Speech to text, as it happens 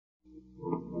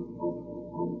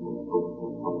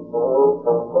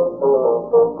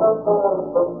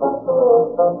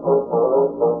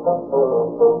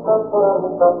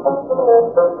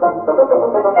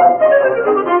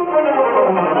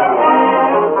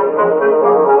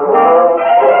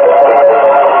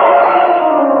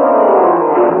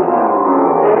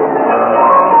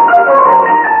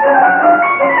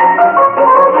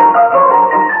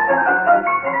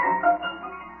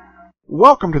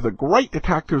Welcome to the Great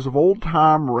Detectives of Old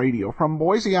Time Radio. From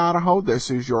Boise, Idaho, this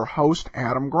is your host,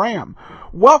 Adam Graham.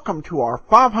 Welcome to our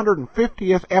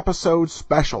 550th episode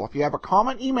special. If you have a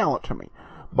comment, email it to me.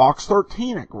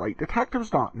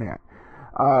 box13@greatdetectives.net.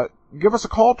 Give us a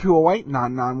call,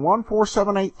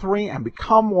 208-991-4783, and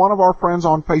become one of our friends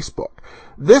on Facebook.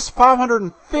 This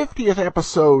 550th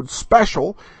episode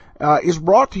special is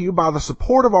brought to you by the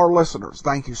support of our listeners.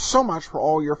 Thank you so much for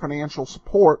all your financial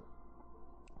support.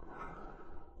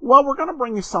 Well, we're going to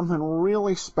bring you something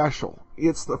really special.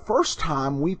 It's the first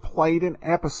time we played an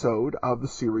episode of the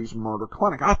series Murder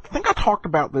Clinic. I think I talked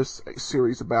about this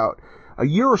series about a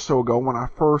year or so ago when I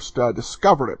first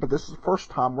discovered it, but this is the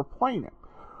first time we're playing it.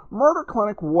 Murder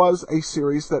Clinic was a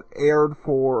series that aired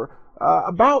for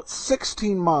about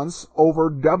 16 months over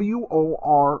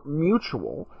WOR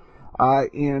Mutual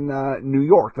in New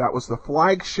York. That was the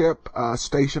flagship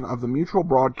station of the Mutual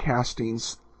Broadcasting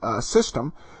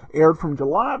system. Aired from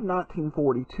July of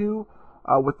 1942,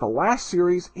 with the last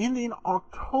series ending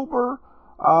October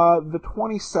the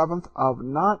 27th of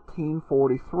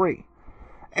 1943.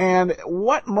 And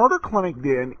what Murder Clinic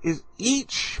did is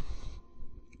each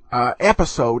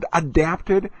episode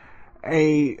adapted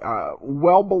a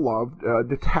well-beloved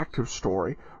detective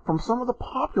story from some of the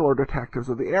popular detectives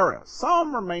of the era.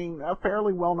 Some remain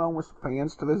fairly well-known with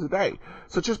fans to this day,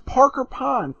 such as Parker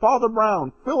Pyne, Father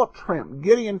Brown, Philip Trimp,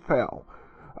 Gideon Fell,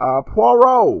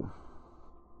 Poirot,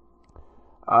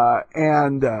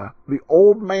 and the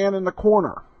Old Man in the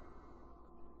Corner,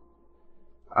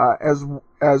 as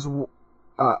well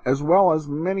as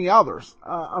many others.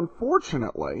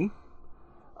 Unfortunately,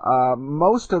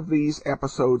 most of these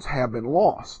episodes have been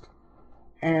lost,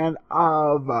 and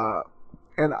of the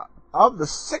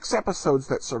 6 episodes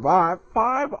that survive,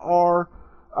 5 are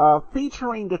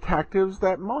featuring detectives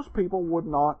that most people would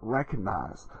not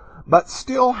recognize, but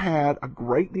still had a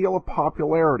great deal of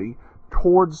popularity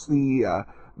towards the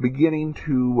beginning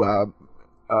to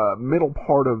middle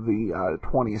part of the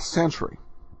 20th century.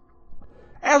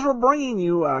 As we're bringing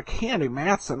you Candy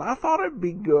Matson, I thought it'd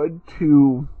be good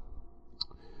to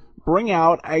bring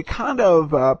out a kind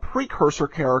of precursor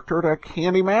character to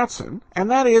Candy Matson, and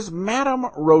that is Madam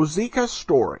Rosika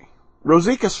Storey.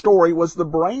 Rosika Storey was the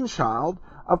brainchild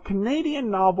of Canadian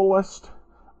novelist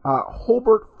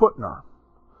Hubert Footner.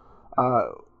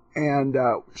 And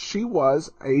she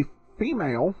was a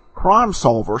female crime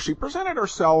solver. She presented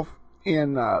herself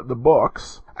in the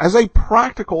books as a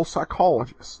practical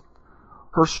psychologist.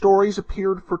 Her stories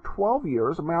appeared for 12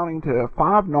 years, amounting to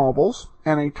 5 novels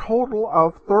and a total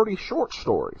of 30 short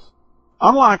stories.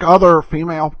 Unlike other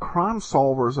female crime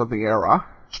solvers of the era,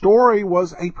 Storey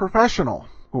was a professional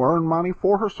who earned money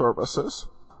for her services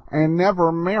and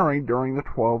never married during the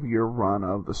 12-year run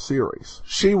of the series.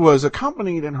 She was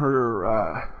accompanied in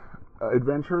her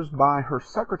adventures by her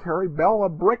secretary, Bella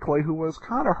Brickley, who was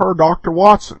kind of her Dr.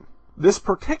 Watson. This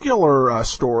particular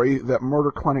story that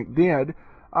Murder Clinic did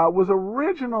was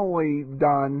originally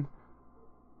done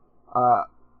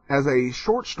as a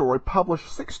short story published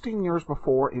 16 years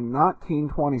before in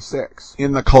 1926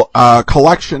 in the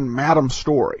collection Madam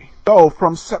Story. So,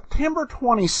 from September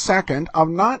 22nd of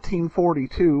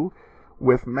 1942,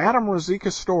 with Madam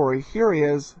Rosika Storey, here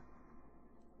is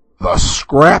The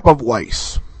Scrap of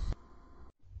Lace.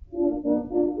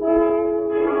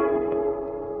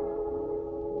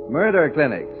 Murder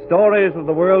Clinic, stories of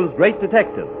the world's great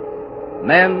detectives.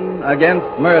 Men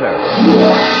against murder.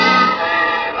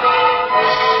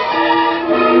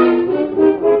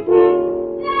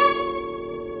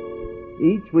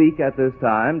 Each week at this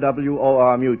time,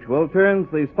 WOR Mutual turns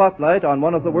the spotlight on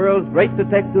one of the world's great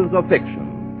detectives of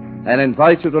fiction and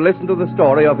invites you to listen to the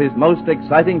story of his most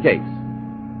exciting case.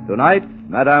 Tonight,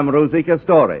 Madame Rosika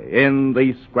Storey in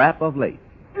The Scrap of Lace.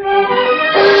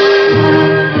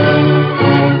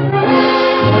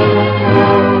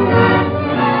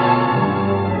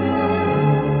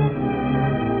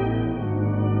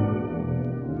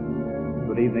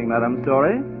 Good evening, Madame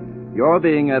Storey. Your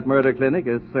being at Murder Clinic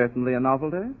is certainly a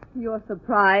novelty. You're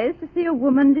surprised to see a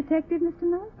woman detective, Mr.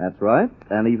 Knight? That's right.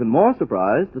 And even more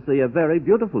surprised to see a very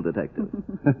beautiful detective.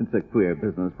 It's a queer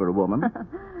business for a woman.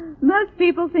 Most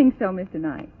people think so, Mr.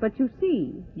 Knight. But you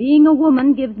see, being a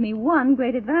woman gives me one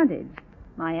great advantage.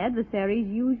 My adversaries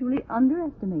usually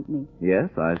underestimate me. Yes,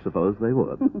 I suppose they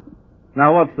would.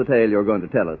 Now, what's the tale you're going to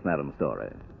tell us, Madam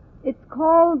Storey? It's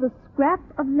called The Scrap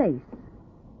of Lace.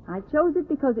 I chose it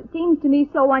because it seems to me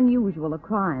so unusual a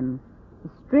crime. A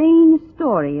strange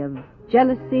story of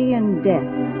jealousy and death.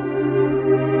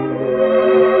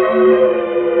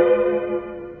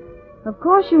 Of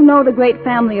course you know the great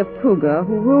family of Kruger,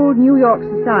 who ruled New York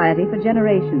society for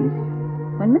generations.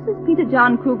 When Mrs. Peter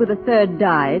John Kruger III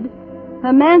died,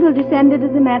 her mantle descended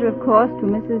as a matter of course to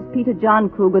Mrs. Peter John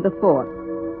Kruger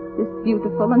IV. This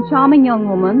beautiful and charming young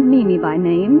woman, Mimi by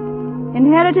name,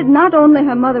 inherited not only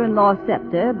her mother-in-law's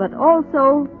scepter, but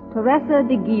also Teresa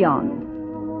de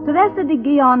Guion. Teresa de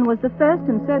Guion was the first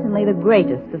and certainly the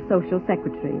greatest of social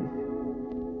secretaries.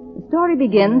 The story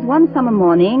begins one summer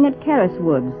morning at Kerris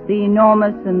Woods, the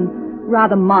enormous and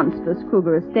rather monstrous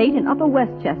Kruger estate in Upper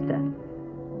Westchester.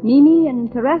 Mimi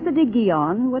and Teresa de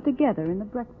Guion were together in the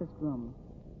breakfast room.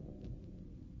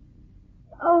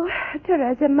 Oh,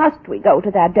 Teresa, must we go to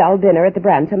that dull dinner at the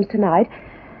Bransoms tonight?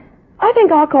 I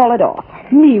think I'll call it off.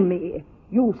 Mimi,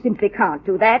 you simply can't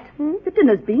do that. The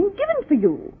dinner's being given for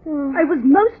you. I was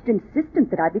most insistent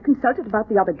that I be consulted about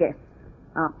the other guests.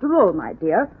 After all, my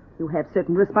dear, you have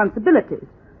certain responsibilities.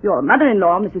 Your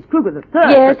mother-in-law, Mrs. Kruger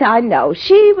III... Yes, I know.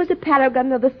 She was a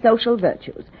paragon of the social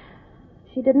virtues.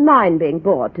 She didn't mind being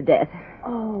bored to death.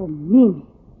 Oh, Mimi,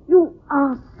 you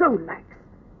are so lax.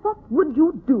 What would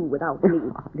you do without me?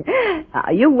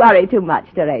 You worry too much,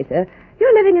 Teresa.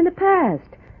 You're living in the past.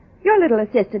 Your little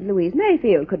assistant, Louise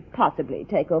Mayfield, could possibly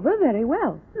take over very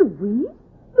well. Louise?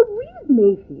 Louise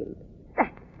Mayfield?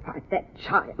 That's quite that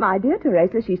child. My dear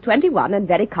Teresa, she's 21 and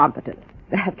very competent.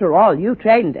 After all, you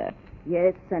trained her.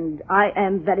 Yes, and I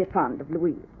am very fond of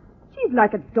Louise. She's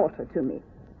like a daughter to me.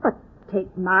 But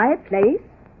take my place?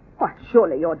 Why,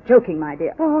 surely you're joking, my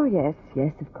dear. Oh, yes,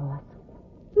 of course.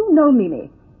 You know, Mimi,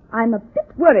 I'm a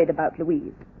bit worried about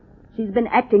Louise. She's been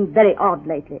acting very odd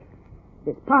lately.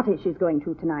 This party she's going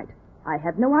to tonight, I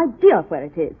have no idea where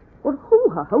it is, or who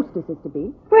her hostess is to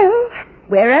be. Well,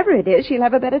 wherever it is, she'll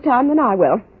have a better time than I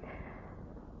will.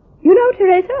 You know,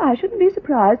 Teresa, I shouldn't be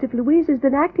surprised if Louise has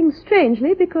been acting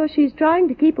strangely because she's trying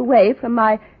to keep away from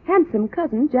my handsome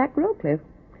cousin, Jack Rowcliffe.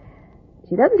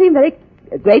 She doesn't seem very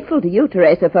grateful to you,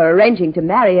 Teresa, for arranging to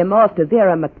marry him off to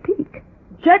Vera McPeak.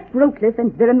 Jack Rowcliffe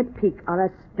and Vera McPeak are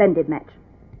a splendid match.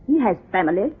 He has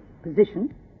family,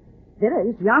 position. Vera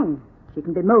is young. She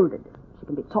can be molded. She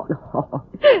can be taught.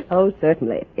 Oh,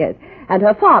 certainly, yes. And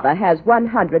her father has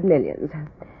 100 millions.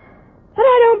 But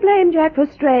I don't blame Jack for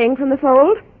straying from the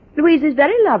fold. Louise is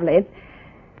very lovely,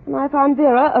 and I find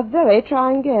Vera a very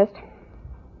trying guest.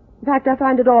 In fact, I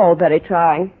find it all very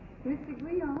trying. Mr.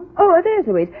 Guion? Oh, there's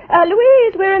Louise.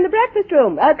 Louise, we're in the breakfast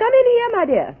room. Come in here, my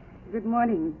dear. Good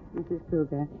morning, Mrs.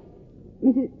 Kruger.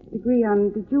 Mrs.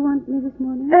 Guion, did you want me this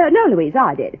morning? No, Louise,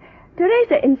 I did.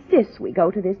 Teresa insists we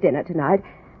go to this dinner tonight.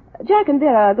 Jack and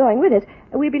Vera are going with us.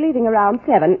 We'll be leaving around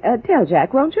 7. Tell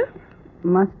Jack, won't you?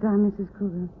 Must I, Mrs.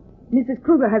 Kruger? Mrs.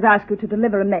 Kruger has asked you to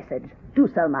deliver a message. Do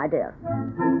so, my dear.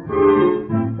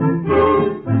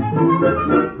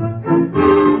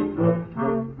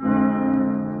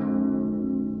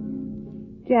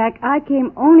 Jack, I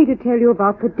came only to tell you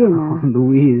about the dinner. Oh,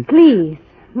 Louise. Please,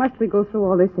 must we go through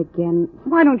all this again?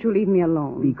 Why don't you leave me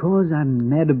alone? Because I'm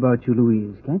mad about you,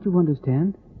 Louise. Can't you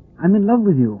understand? I'm in love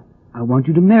with you. I want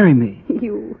you to marry me.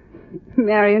 You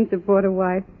marry and support a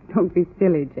wife? Don't be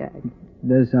silly, Jack. It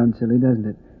does sound silly, doesn't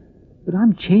it? But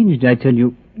I'm changed, I tell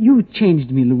you. You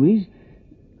changed me, Louise.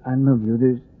 I love you.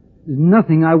 There's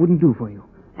nothing I wouldn't do for you.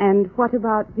 And what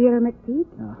about Vera McPeak?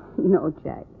 Oh. No,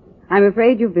 Jack. I'm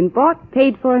afraid you've been bought,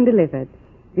 paid for, and delivered.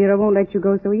 Vera won't let you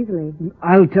go so easily.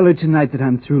 I'll tell her tonight that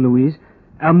I'm through, Louise.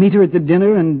 I'll meet her at the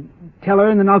dinner and tell her,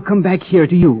 and then I'll come back here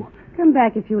to you. Come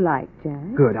back if you like,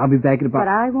 Jack. Good. I'll be back at about... But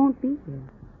I won't be here.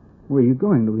 Where are you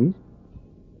going, Louise?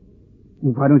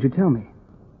 Why don't you tell me?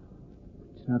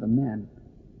 It's not a man.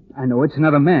 I know it's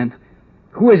another man.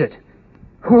 Who is it?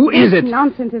 Who is it?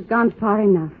 Nonsense has gone far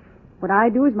enough. What I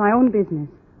do is my own business.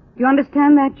 Do you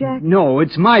understand that, Jack? No,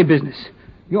 it's my business.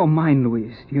 You're mine,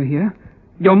 Louise. Do you hear?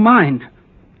 You're mine.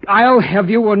 I'll have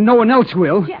you or no one else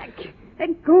will. Jack,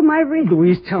 let go of my wrist.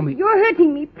 Louise, tell me. You're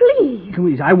hurting me, please.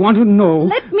 Louise, I want to know.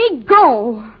 Let me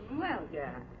go. Well,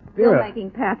 Jack. Vera. Still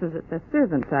making passes at the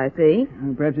servants, I see.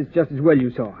 Perhaps it's just as well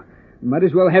you saw. You might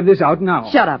as well have this out now.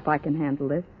 Shut up. I can handle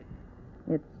this.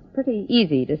 It's pretty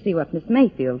easy to see what Miss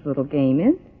Mayfield's little game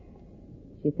is.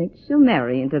 She thinks she'll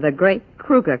marry into the great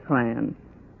Kruger clan.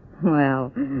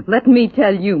 Well, let me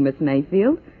tell you, Miss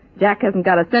Mayfield, Jack hasn't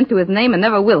got a cent to his name and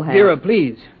never will have. Vera,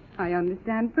 please. I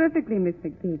understand perfectly, Miss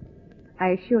McPeak.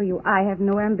 I assure you I have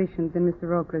no ambitions in Mr.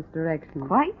 Rockley's direction.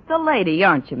 Quite the lady,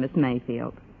 aren't you, Miss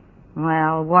Mayfield?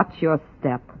 Well, what's your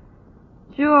step?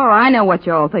 Sure, I know what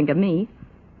you all think of me.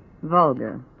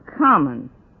 Vulgar. Common.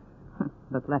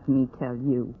 But let me tell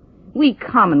you, we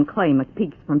common clay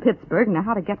McPeaks from Pittsburgh know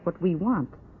how to get what we want.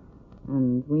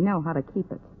 And we know how to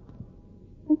keep it.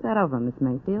 Think that over, Miss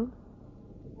Mayfield.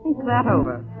 Think that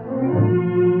over.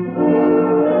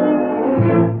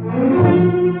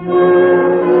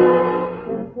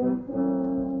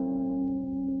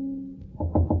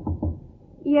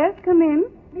 Yes, come in.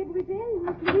 Mademoiselle,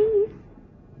 Miss Louise.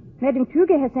 Madame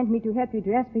Kruger has sent me to help you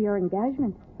dress for your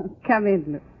engagement. Come in,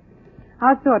 look.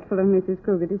 How thoughtful of Mrs.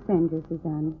 Kruger to send you,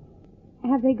 Susanna.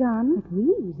 Have they gone? But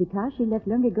oui, the car she left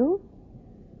long ago.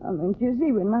 Oh, Monsieur Z,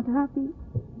 we're not happy.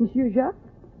 Monsieur Jacques,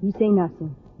 he say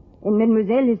nothing. And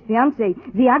Mademoiselle, his fiancée,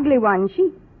 the ugly one,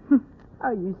 she...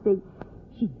 Oh, you say,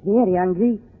 she's very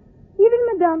angry. Even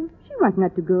Madame, she wants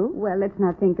not to go. Well, let's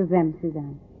not think of them,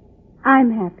 Suzanne.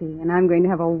 I'm happy, and I'm going to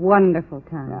have a wonderful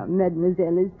time. Now,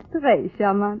 Mademoiselle is très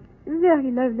charmante. Very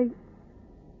lovely.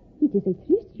 It is a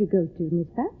feast you go to,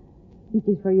 n'est-ce pas? It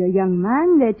is for your young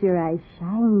man that your eyes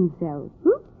shine so.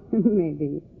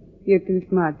 Maybe. You're too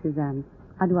smart, Suzanne.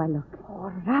 How do I look?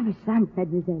 Oh, ravissant,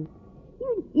 Mademoiselle.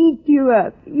 You'll eat you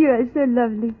up. You are so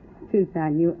lovely.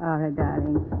 Suzanne, you are a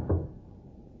darling.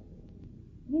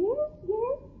 Yes,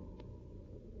 yes.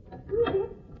 Who is it?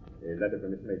 A letter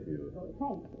from Miss Mayfield. Oh,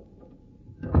 thank you.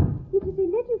 It is a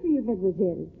letter for you,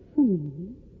 Mademoiselle. For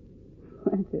me?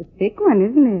 That's a thick one,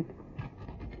 isn't it?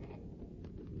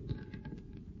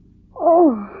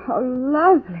 Oh, how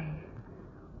lovely.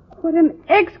 What an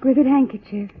exquisite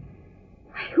handkerchief.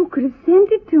 Why, who could have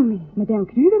sent it to me? Madame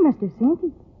Kruger must have sent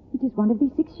it. It is one of the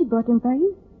 6 she bought in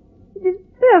Paris. It is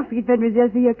perfect, Mademoiselle,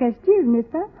 for your costume,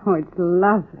 n'est-ce pas? Oh, it's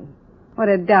lovely. What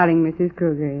a darling Mrs.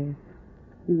 Kruger is.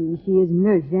 Oui, she is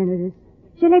most generous.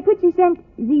 Shall I put the scent,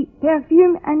 the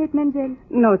perfume, on it, Mademoiselle?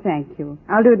 No, thank you.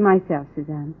 I'll do it myself,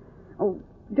 Suzanne. Oh,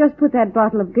 just put that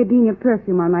bottle of gardenia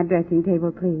perfume on my dressing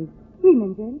table, please. Oui,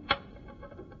 Mademoiselle.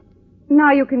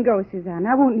 Now you can go, Suzanne.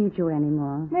 I won't need you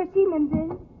anymore. Merci,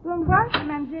 Mademoiselle. Au revoir,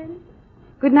 Mademoiselle.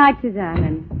 Good night, Suzanne,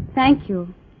 and thank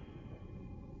you.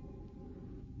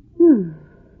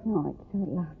 Oh, it's so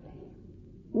lovely.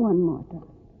 One more time.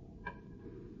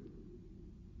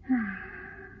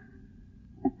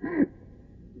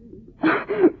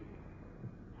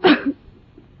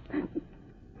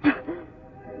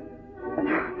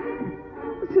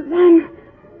 Suzanne.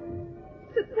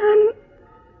 Suzanne.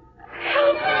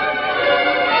 Help.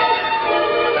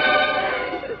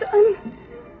 Suzanne.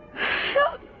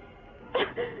 Help.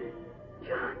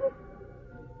 John.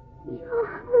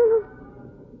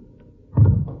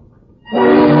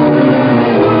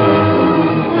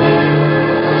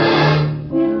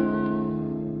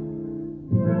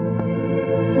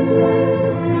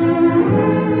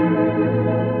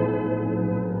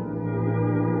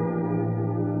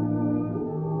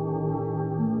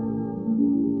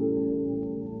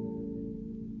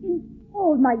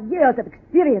 My years of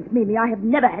experience, Mimi, I have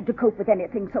never had to cope with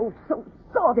anything so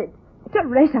sordid.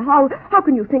 Teresa, how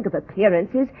can you think of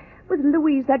appearances with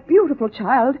Louise, that beautiful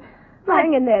child,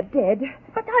 lying in there dead?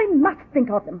 But I must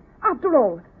think of them. After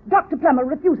all, Dr. Plummer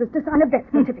refuses to sign a death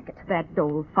certificate. That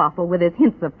old fossil with his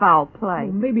hints of foul play.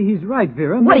 Well, maybe he's right,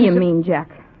 Vera. What do Maybe you mean,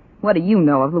 Jack? What do you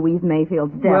know of Louise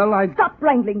Mayfield's death? Well, Stop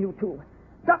wrangling, you two.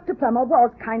 Dr. Plummer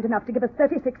was kind enough to give us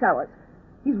 36 hours.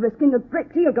 He's risking a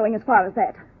great deal going as far as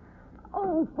that.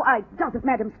 Oh, why doesn't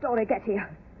Madam Storey get here?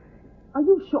 Are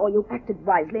you sure you acted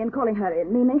wisely in calling her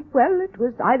in, Mimi? Well, it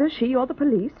was either she or the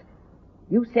police.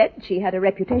 You said she had a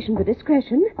reputation for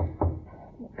discretion.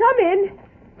 Come in.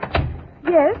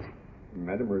 Yes?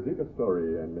 Madam Rosika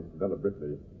Storey and Miss Bella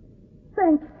Britley.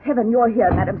 Thank heaven you're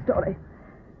here, Madam Storey.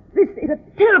 This is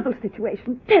a terrible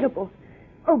situation. Terrible.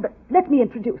 Oh, but let me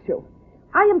introduce you.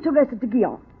 I am Teresa de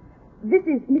Guillaume. This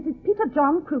is Mrs. Peter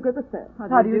John Kruger III.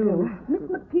 How do you do? Miss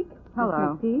McPeak.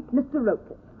 Hello. Miss McPeak. Mr.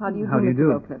 Roper. How do you do, How do you Mr.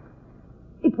 do? Roper?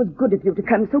 It was good of you to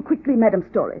come so quickly, Madam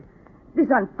Storey. This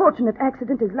unfortunate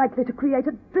accident is likely to create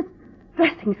a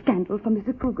distressing scandal for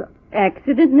Mrs. Kruger.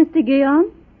 Accident, Mr.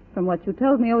 Guillaume? From what you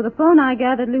told me over the phone, I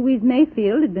gathered Louise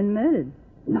Mayfield had been murdered.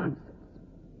 Nonsense.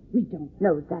 We don't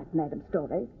know that, Madam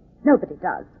Storey. Nobody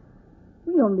does.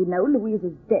 We only know Louise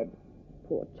is dead.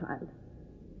 Poor child.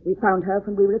 We found her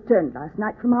when we returned last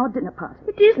night from our dinner party.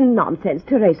 It isn't nonsense,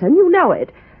 Teresa, and you know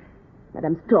it.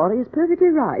 Madame Storey is perfectly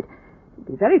right. It'd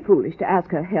be very foolish to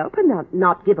ask her help and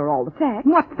not give her all the facts.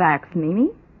 What facts, Mimi?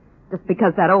 Just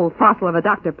because that old fossil of a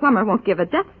Dr. Plummer won't give a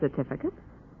death certificate.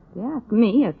 Yeah, ask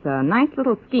me, it's a nice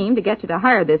little scheme to get you to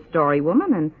hire this Storey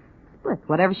woman and split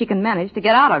whatever she can manage to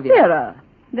get out of you. Vera!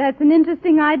 That's an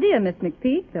interesting idea, Miss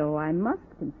McPeak, though I must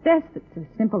confess that so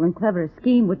simple and clever a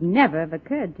scheme would never have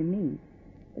occurred to me.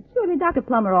 But surely Dr.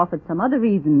 Plummer offered some other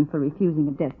reason for refusing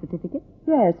a death certificate.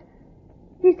 Yes.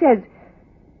 He says...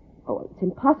 Oh, it's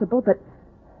impossible, but...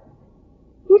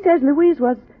 He says Louise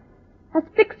was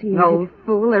asphyxiated. Old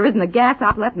fool, there isn't a gas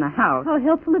outlet in the house. How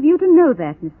helpful of you to know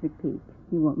that, Miss McPeak.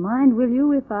 You won't mind, will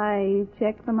you, if I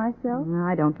check for myself?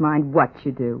 I don't mind what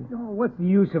you do. Oh, what's the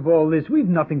use of all this? We've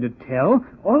nothing to tell.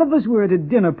 All of us were at a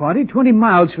dinner party 20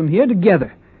 miles from here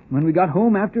together. When we got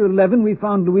home after 11, we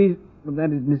found Louise, well,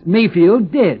 that is, Miss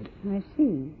Mayfield, dead. I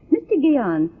see. Mr.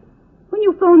 Guion, when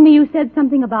you phoned me, you said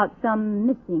something about some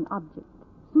missing object.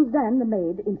 Suzanne, the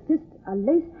maid, insists a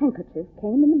lace handkerchief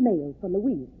came in the mail for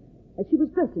Louise as she was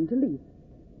dressing to leave.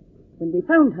 When we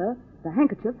found her, the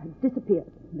handkerchief had disappeared.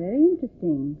 Very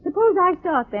interesting. Suppose I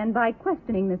start, then, by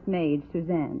questioning this maid,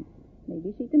 Suzanne.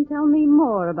 Maybe she can tell me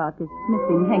more about this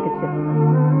missing handkerchief.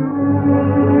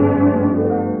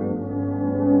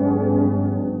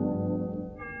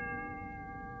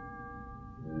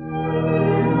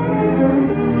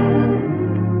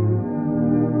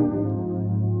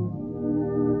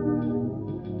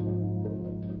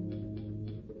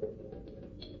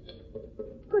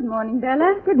 Good morning,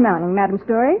 Bella. Good morning, Madam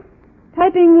Storey.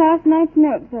 Typing last night's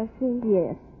notes, I see.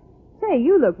 Yes. Say,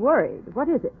 you look worried. What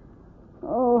is it?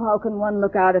 Oh, how can one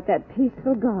look out at that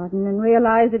peaceful garden and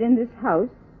realize that in this house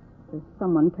there's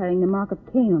someone carrying the mark of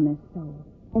Cain on their soul?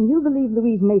 And you believe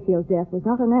Louise Mayfield's death was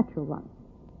not a natural one?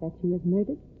 That she was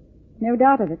murdered? No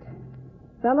doubt of it.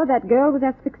 Bella, that girl was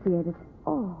asphyxiated.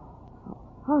 Oh, how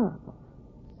horrible.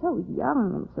 So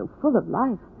young and so full of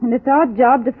life. And it's our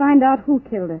job to find out who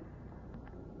killed her.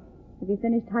 Have you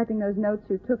finished typing those notes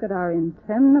you took at our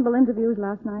interminable interviews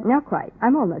last night? Not quite.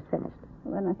 I'm almost finished.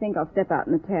 Well, then I think I'll step out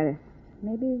on the terrace.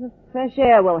 Maybe the fresh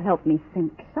air will help me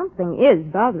think. Something is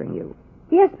bothering you.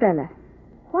 Yes, Bella.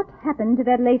 What happened to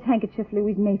that lace handkerchief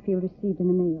Louise Mayfield received in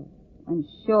the mail? I'm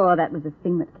sure that was the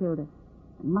thing that killed her.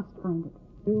 I must find it.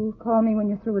 Do call me when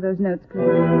you're through with those notes, please.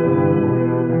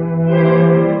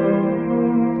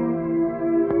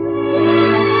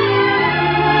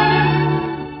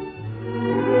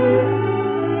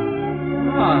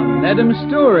 Madam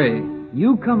Storey,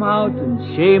 you come out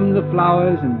and shame the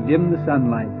flowers and dim the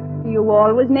sunlight. You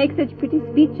always make such pretty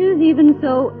speeches, even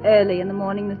so early in the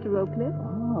morning, Mr. Rowcliffe.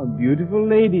 Oh, beautiful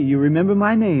lady, you remember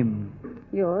my name.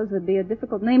 Yours would be a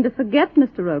difficult name to forget,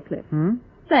 Mr. Rowcliffe.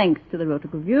 Thanks to the Rotary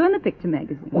Review and the Picture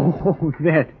Magazine. Oh,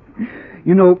 that.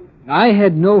 You know, I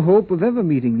had no hope of ever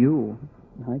meeting you.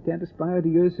 I can't aspire to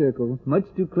your circle. Much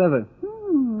too clever.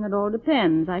 It all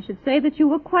depends. I should say that you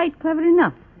were quite clever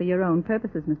enough for your own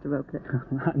purposes, Mr. Rowcliffe.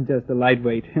 I'm just a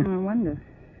lightweight. I wonder.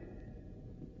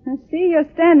 I see you're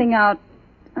standing out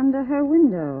under her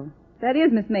window. That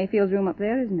is Miss Mayfield's room up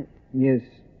there, isn't it? Yes,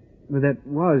 but that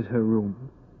was her room.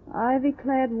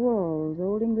 Ivy-clad walls,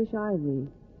 old English ivy.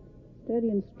 Sturdy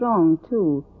and strong,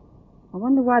 too. I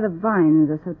wonder why the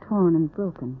vines are so torn and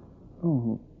broken.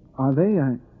 Oh, are they?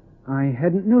 I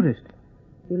hadn't noticed.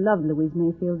 You loved Louise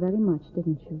Mayfield very much,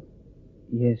 didn't you?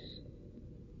 Yes.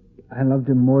 I loved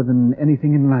her more than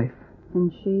anything in life.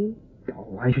 And she? Oh,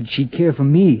 why should she care for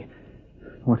me?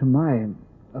 What am I?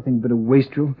 Nothing but a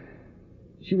wastrel.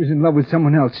 She was in love with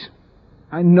someone else.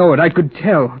 I know it. I could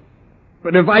tell.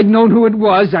 But if I'd known who it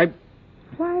was,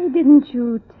 Why didn't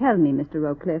you tell me, Mr.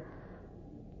 Rowcliffe?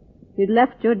 You'd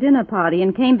left your dinner party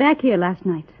and came back here last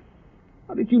night.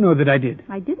 How did you know that I did?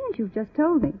 I didn't. You've just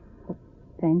told me.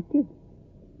 Thank you.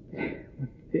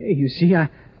 Hey, you see, I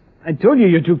told you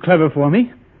you're too clever for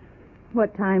me.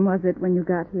 What time was it when you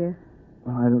got here?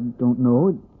 Well, I don't know.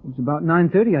 It was about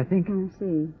 9:30, I think. I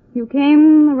see. You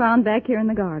came around back here in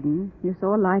the garden. You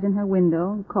saw a light in her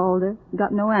window, called her,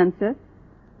 got no answer.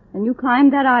 And you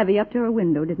climbed that ivy up to her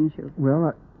window, didn't you?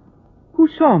 Well, who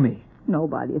saw me?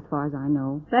 Nobody, as far as I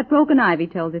know. That broken ivy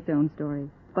tells its own story,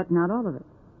 but not all of it.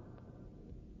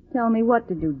 Tell me, what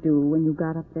did you do when you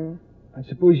got up there? I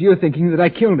suppose you're thinking that I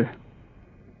killed her.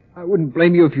 I wouldn't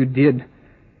blame you if you did.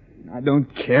 I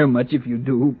don't care much if you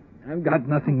do. I've got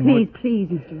nothing more. Please,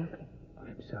 Mr. Rowcliffe.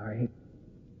 I'm sorry.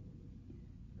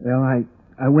 Well,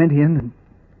 I went in and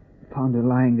found her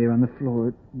lying there on the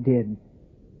floor, dead.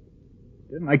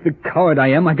 And like the coward I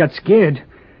am, I got scared.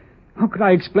 How could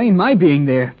I explain my being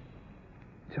there?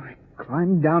 So I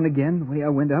climbed down again the way I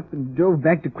went up and drove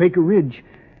back to Quaker Ridge.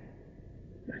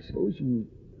 I suppose you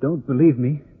don't believe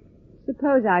me.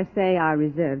 Suppose I say I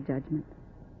reserve judgment.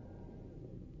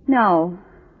 Now,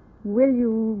 will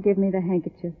you give me the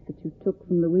handkerchief that you took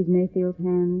from Louise Mayfield's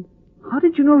hand? How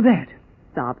did you know that?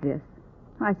 It's obvious.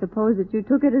 I suppose that you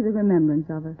took it as a remembrance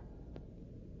of her.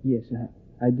 Yes,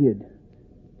 I did.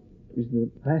 It was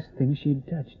the last thing she'd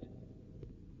touched.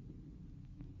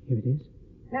 Here it is.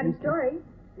 Madam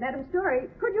Storey,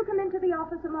 could you come into the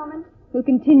office a moment? We'll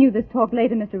continue this talk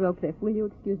later, Mr. Rowcliffe. Will you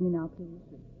excuse me now, please?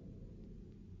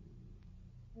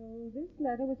 So this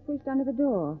letter was pushed under the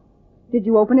door. Did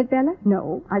you open it, Bella?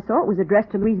 No, I saw it was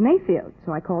addressed to Louise Mayfield,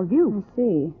 so I called you. I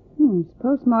see. It's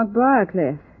postmarked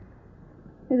Briarcliff.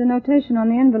 There's a notation on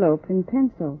the envelope in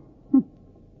pencil.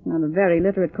 Not a very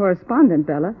literate correspondent,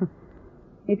 Bella.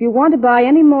 If you want to buy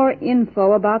any more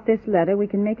info about this letter, we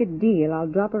can make a deal. I'll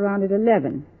drop around at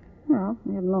 11. Well,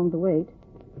 we haven't long to wait.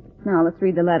 Now, let's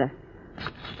read the letter.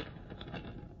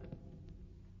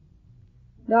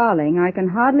 Darling, I can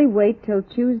hardly wait till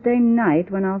Tuesday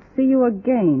night when I'll see you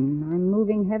again. I'm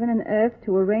moving heaven and earth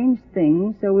to arrange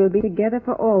things so we'll be together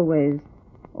for always.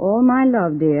 All my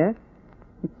love, dear.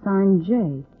 It's signed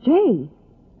J. Jay,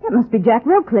 that must be Jack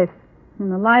Rowcliffe. In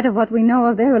the light of what we know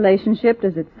of their relationship,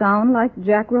 does it sound like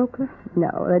Jack Rowcliffe? No,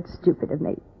 that's stupid of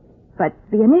me. But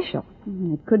the initial.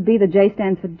 It could be the J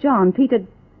stands for John. Peter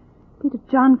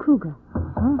John Kruger.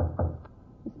 Huh?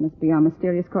 This must be our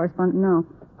mysterious correspondent now.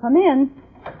 Come in.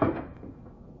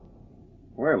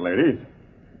 Well, ladies,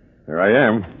 here I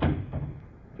am.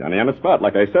 Johnny on the spot,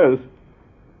 like I says.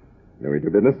 Know we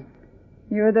do business?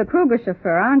 You're the Kruger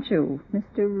chauffeur, aren't you?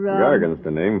 Mr. Gargan's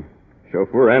the name.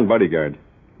 Chauffeur and bodyguard.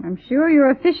 I'm sure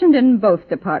you're efficient in both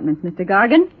departments, Mr.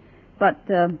 Gargan. But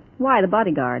why the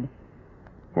bodyguard?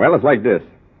 Well, it's like this.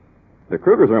 The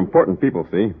Krugers are important people,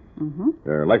 see? Mm-hmm.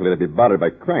 They're likely to be bothered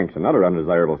by cranks and other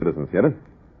undesirable citizens, get it?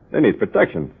 They need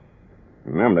protection.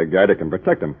 And I'm the guy that can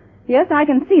protect them. Yes, I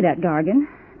can see that, Gargan.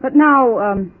 But now,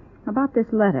 about this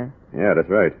letter. Yeah, that's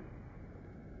right.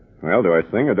 Well, do I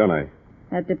sing or don't I?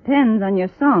 That depends on your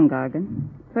song, Gargan.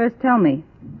 First, tell me,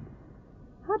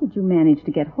 how did you manage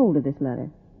to get hold of this letter?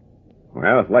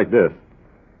 Well, it's like this.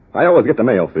 I always get the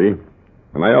mail, see?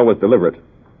 And I always deliver it.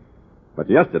 But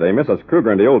yesterday, Mrs.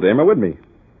 Kruger and the old dame are with me.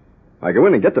 I go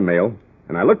in and get the mail,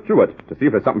 and I look through it to see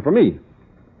if it's something for me.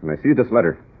 And I see this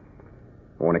letter.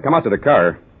 Well, when I come out to the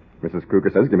car, Mrs. Kruger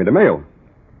says, give me the mail.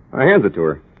 I hands it to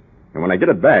her. And when I get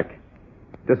it back,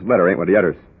 this letter ain't with the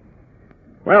others.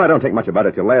 Well, I don't think much about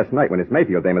it till last night when this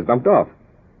Mayfield dame was bumped off.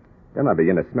 Then I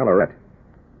begin to smell a rat.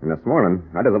 And this morning,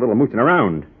 I did a little mooching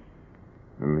around.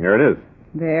 And here it is.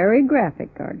 Very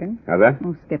graphic, Gargan. How's that?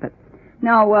 Oh, skip it.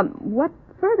 Now, what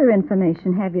further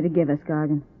information have you to give us,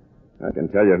 Gargan? I can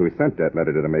tell you who sent that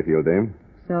letter to the Mayfield dame.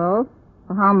 So,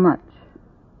 for how much?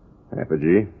 Half a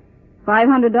G.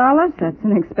 $500? That's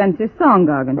an expensive song,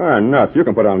 Gargan. Ah, nuts. You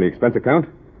can put it on the expense account.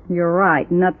 You're right.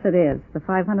 Nuts it is. The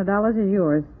 $500 is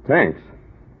yours. Thanks.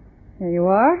 Here you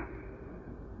are.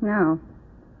 Now,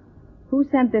 who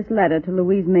sent this letter to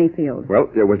Louise Mayfield? Well,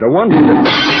 it was the one who did...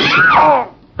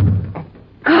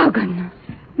 Gargan!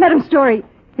 Madam Storey,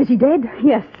 is he dead?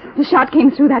 Yes. The shot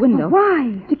came through that window.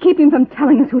 Why? To keep him from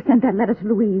telling us who sent that letter to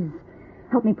Louise.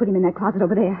 Help me put him in that closet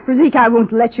over there. Rosika, I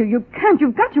won't let you. You can't.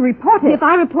 You've got to report it. If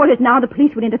I report it now, the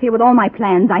police would interfere with all my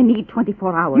plans. I need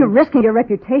 24 hours. You're risking your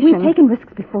reputation. We've taken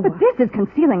risks before. But this is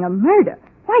concealing a murder.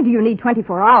 Why do you need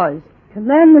 24 hours? To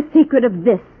learn the secret of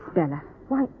this, Bella.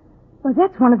 Why,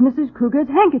 that's one of Mrs. Kruger's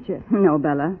handkerchiefs. No,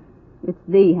 Bella. It's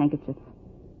the handkerchief.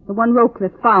 The one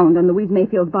Rowcliffe found on Louise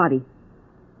Mayfield's body.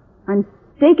 I'm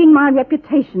staking my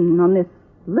reputation on this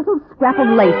little scrap of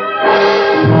lace.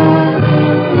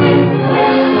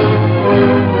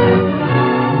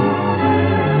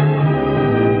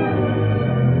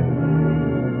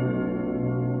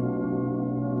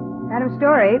 Madam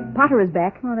Storey, Potter is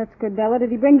back. Oh, that's good, Bella.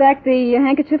 Did he bring back the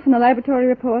handkerchief from the laboratory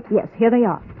report? Yes, here they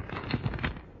are.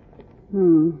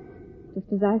 Just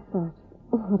as I thought.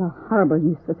 Oh, what a horrible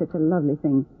use for such a lovely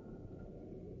thing.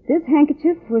 This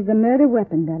handkerchief was the murder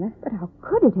weapon, Bella. But how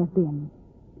could it have been?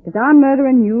 Because our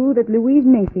murderer knew that Louise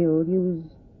Mayfield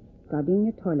used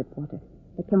gardenia toilet water.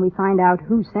 But can we find out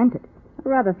who sent it? I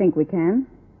rather think we can.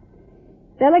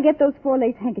 Bella, get those 4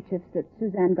 lace handkerchiefs that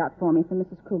Suzanne got for me from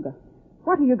Mrs. Kruger.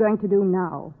 What are you going to do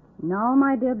now? Now,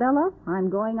 my dear Bella, I'm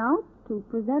going out to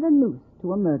present a noose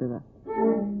to a murderer.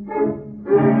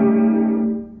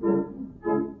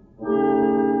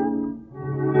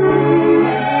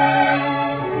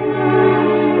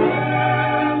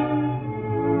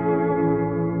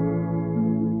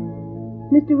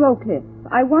 Mr. Rowcliffe,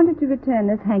 I wanted to return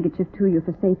this handkerchief to you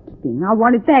for safekeeping. I'll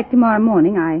want it back tomorrow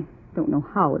morning. I don't know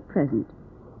how at present.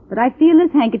 But I feel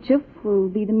this handkerchief will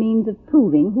be the means of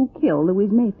proving who killed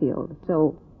Louise Mayfield.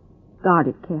 So, guard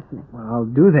it carefully. Well, I'll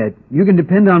do that. You can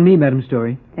depend on me, Madam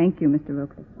Storey. Thank you, Mr.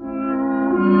 Rowcliffe.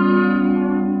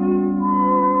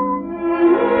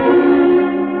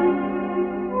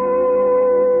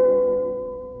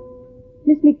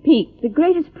 Miss McPeak, the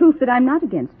greatest proof that I'm not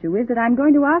against you is that I'm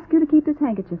going to ask you to keep this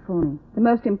handkerchief for me. The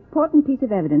most important piece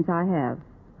of evidence I have.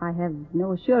 I have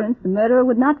no assurance the murderer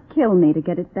would not kill me to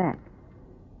get it back.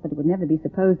 But it would never be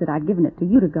supposed that I'd given it to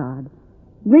you to guard.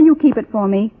 Will you keep it for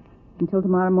me until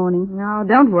tomorrow morning? No,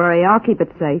 don't worry. I'll keep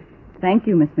it safe. Thank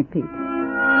you, Miss McPeak.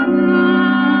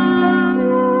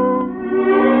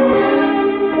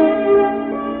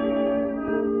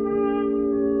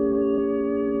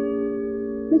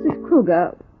 Mrs.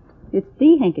 Kruger, it's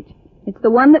the handkerchief. It's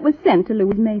the one that was sent to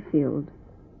Louise Mayfield.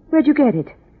 Where'd you get it?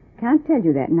 Can't tell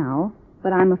you that now,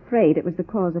 but I'm afraid it was the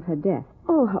cause of her death.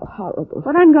 Oh, how horrible.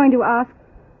 What I'm going to ask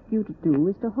you to do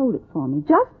is to hold it for me,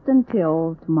 just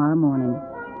until tomorrow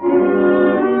morning.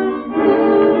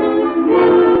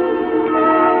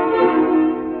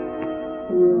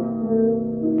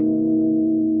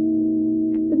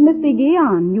 But, Mr.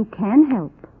 Guion, you can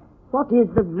help. What is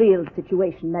the real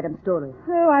situation, Madam Storey?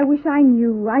 Oh, I wish I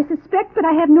knew. I suspect, but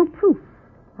I have no proof.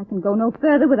 I can go no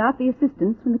further without the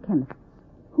assistance from the chemist.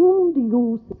 Whom do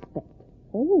you suspect?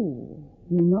 Oh,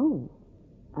 you know.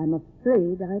 I'm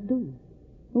afraid I do.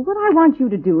 Well, what I want you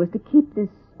to do is to keep this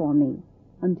for me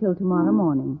until tomorrow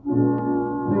morning.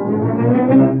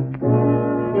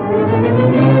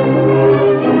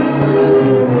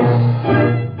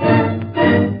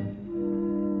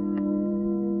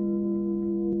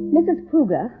 Mrs.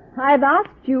 Kruger, I've asked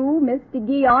you, Mr.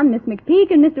 Guion, Miss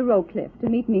McPeak, and Mr. Rowcliffe to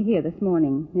meet me here this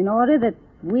morning in order that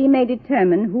we may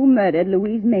determine who murdered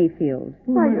Louise Mayfield.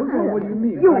 What do you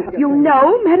mean? You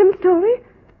know, Madam Storey?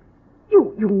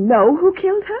 You know who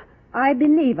killed her? I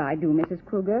believe I do, Mrs.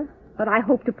 Kruger, but I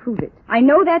hope to prove it. I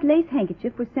know that lace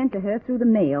handkerchief was sent to her through the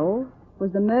mail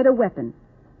was the murder weapon.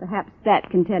 Perhaps that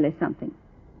can tell us something.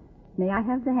 May I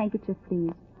have the handkerchief,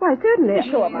 please? Why, certainly.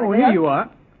 Sure, my Oh, dear. here you are.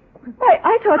 Why,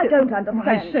 I thought I don't understand.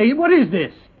 I say, what is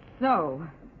this? So,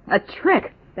 A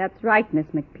trick. that's right, Miss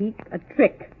McPeak, a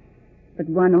trick. But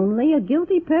one only a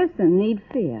guilty person need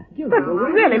fear. But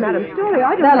really, Madam Storey,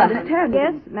 I don't understand.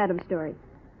 Yes, Madam Storey.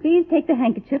 Please take the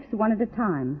handkerchiefs one at a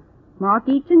time. Mark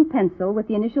each in pencil with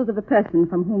the initials of the person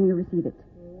from whom you receive it.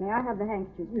 May I have the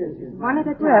handkerchiefs? Yes. One at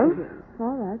a time. Well,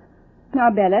 all right. Now,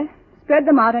 Bella, spread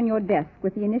them out on your desk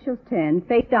with the initials turned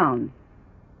face down.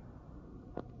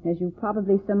 As you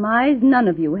probably surmise, none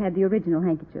of you had the original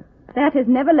handkerchief. That has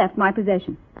never left my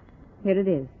possession. Here it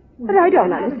is. But I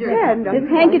don't understand. This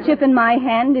handkerchief in my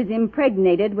hand is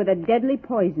impregnated with a deadly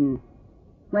poison.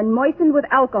 When moistened with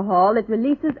alcohol, it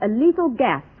releases a lethal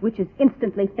gas, which is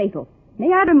instantly fatal.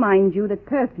 May I remind you that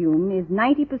perfume is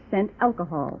 90%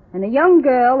 alcohol, and a young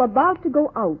girl about to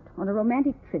go out on a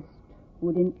romantic tryst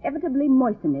would inevitably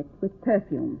moisten it with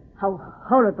perfume. How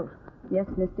horrible. Yes,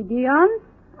 Mr. Guion,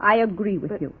 I agree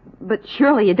with you. But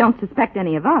surely you don't suspect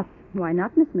any of us. Why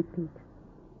not, Miss McPeak?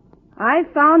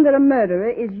 I've found that a murderer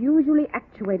is usually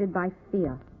actuated by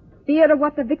fear. Fear of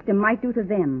what the victim might do to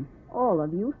them. All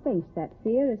of you faced that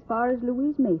fear as far as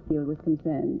Louise Mayfield was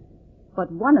concerned.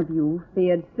 But one of you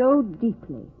feared so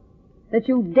deeply that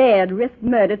you dared risk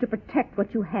murder to protect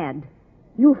what you had.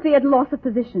 You feared loss of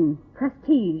position,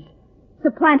 prestige,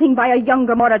 supplanting by a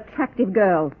younger, more attractive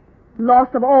girl, loss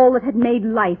of all that had made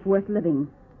life worth living.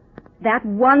 That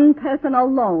one person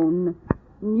alone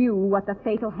knew what the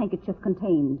fatal handkerchief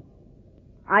contained.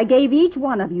 I gave each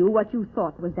one of you what you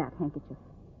thought was that handkerchief.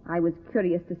 I was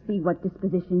curious to see what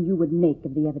disposition you would make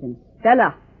of the evidence.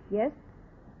 Bella. Yes?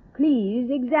 Please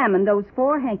examine those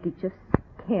 4 handkerchiefs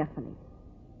carefully.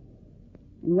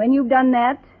 And when you've done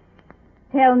that,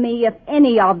 tell me if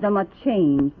any of them are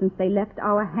changed since they left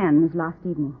our hands last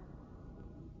evening.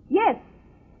 Yes,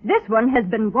 this one has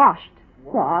been washed.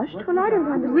 Washed? Well, I don't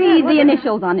understand. Read the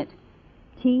initials on it.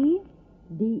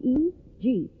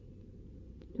 T-D-E-G.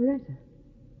 Teresa.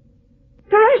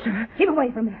 Teresa! Keep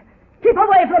away from me. Keep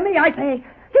away from me, I say.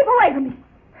 Keep away from me.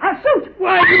 I'll shoot.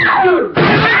 Why you shoot?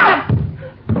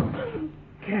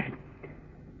 Cat.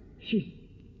 She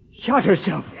shot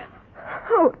herself.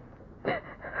 Oh,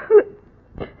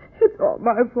 it's all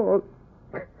my fault.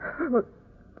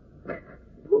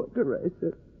 Poor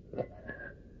Teresa.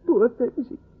 Poor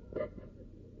thing.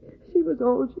 She was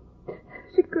old.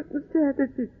 She couldn't stand it.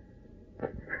 She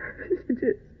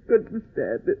just couldn't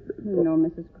stand it. No,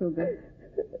 Mrs. Kruger.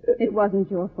 It wasn't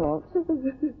your fault.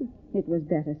 It was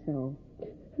better so.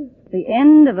 The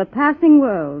end of a passing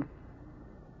world.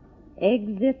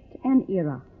 Exit an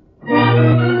era.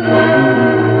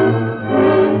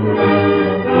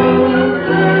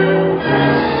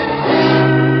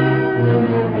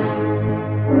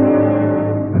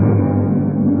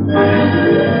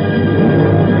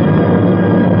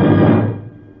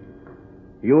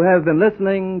 You have been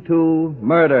listening to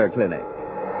Murder Clinic.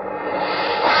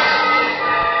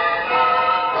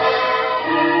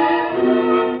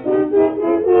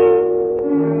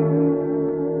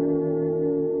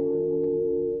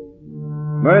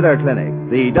 Murder Clinic,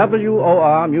 the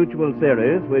WOR Mutual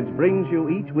Series, which brings you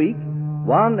each week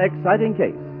one exciting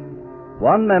case,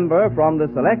 one member from the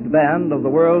select band of the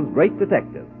world's great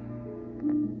detectives.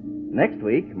 Next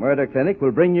week, Murder Clinic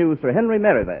will bring you Sir Henry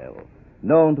Merivale,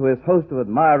 known to his host of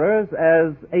admirers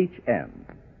as H.M.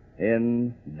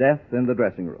 in Death in the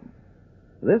Dressing Room.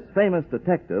 This famous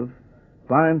detective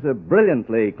finds a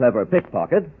brilliantly clever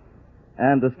pickpocket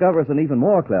and discovers an even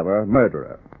more clever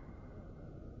murderer.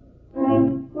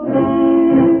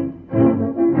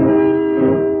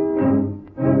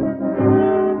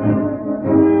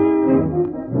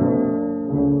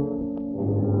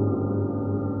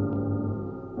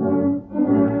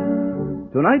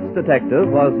 Tonight's detective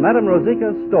was Madam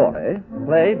Rosika Storey,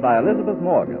 played by Elizabeth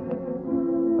Morgan.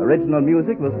 Original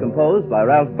music was composed by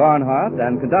Ralph Barnhart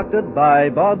and conducted by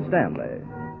Bob Stanley.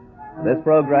 This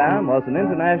program was an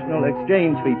international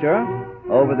exchange feature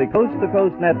over the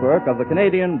coast-to-coast network of the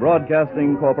Canadian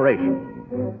Broadcasting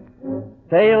Corporation.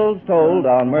 Tales told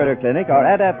on Murder Clinic are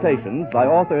adaptations by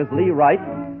authors Lee Wright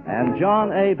and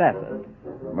John A. Bassett.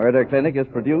 Murder Clinic is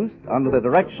produced under the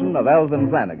direction of Alvin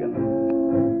Flanagan.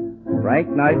 Frank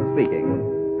Knight speaking.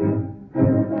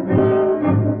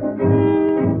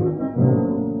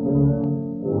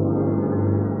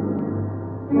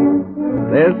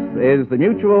 This is the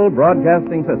Mutual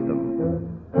Broadcasting System.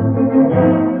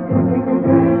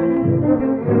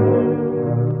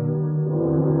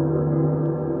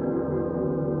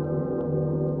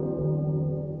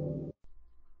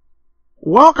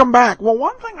 Welcome back. Well,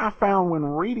 one thing I found when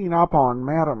reading up on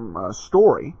Madam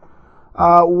Storey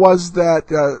was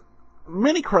that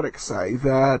many critics say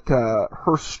that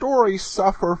her stories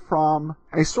suffer from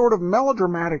a sort of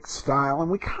melodramatic style, and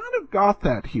we kind of got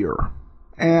that here.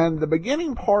 And the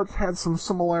beginning parts had some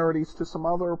similarities to some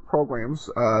other programs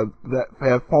that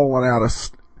have fallen out of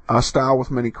style with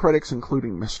many critics,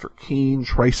 including Mr. Keen,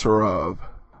 Tracer of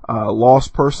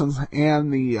Lost Persons,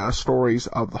 and the stories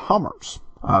of the Hummers,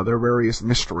 their various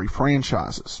mystery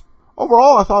franchises.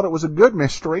 Overall, I thought it was a good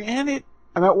mystery, and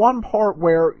at one part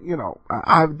where,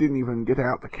 I didn't even get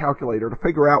out the calculator to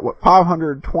figure out what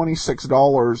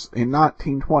 $526 in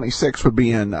 1926 would be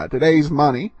in today's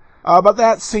money. But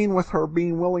that scene with her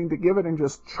being willing to give it and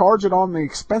just charge it on the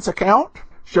expense account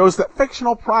shows that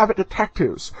fictional private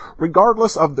detectives,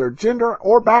 regardless of their gender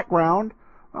or background,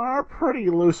 are pretty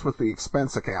loose with the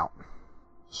expense account.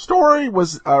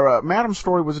 Madam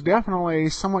Storey was definitely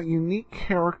a somewhat unique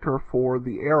character for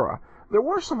the era. There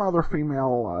were some other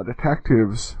female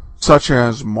detectives, such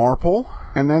as Marple,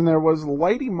 and then there was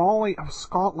Lady Molly of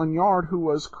Scotland Yard, who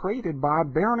was created by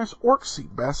Baroness Orksey,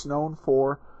 best known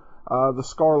for the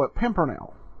Scarlet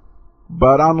Pimpernel.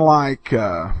 But unlike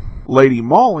Lady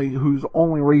Molly, whose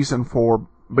only reason for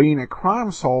being a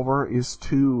crime solver is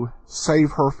to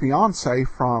save her fiancé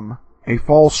from a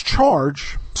false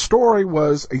charge, Storey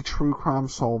was a true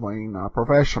crime-solving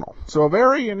professional. So a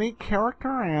very unique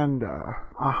character, and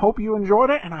I hope you enjoyed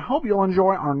it, and I hope you'll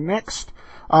enjoy our next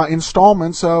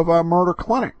installments of Murder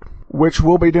Clinic, which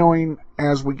we'll be doing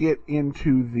as we get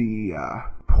into the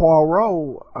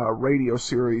Poirot radio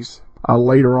series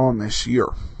later on this year.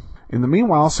 In the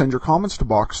meanwhile, send your comments to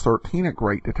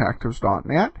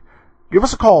box13@greatdetectives.net. Give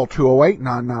us a call,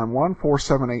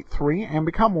 208-991-4783, and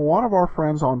become one of our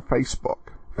friends on Facebook.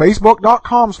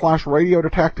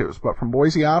 Facebook.com/radiodetectives. But from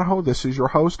Boise, Idaho, this is your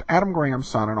host, Adam Graham,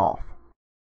 signing off.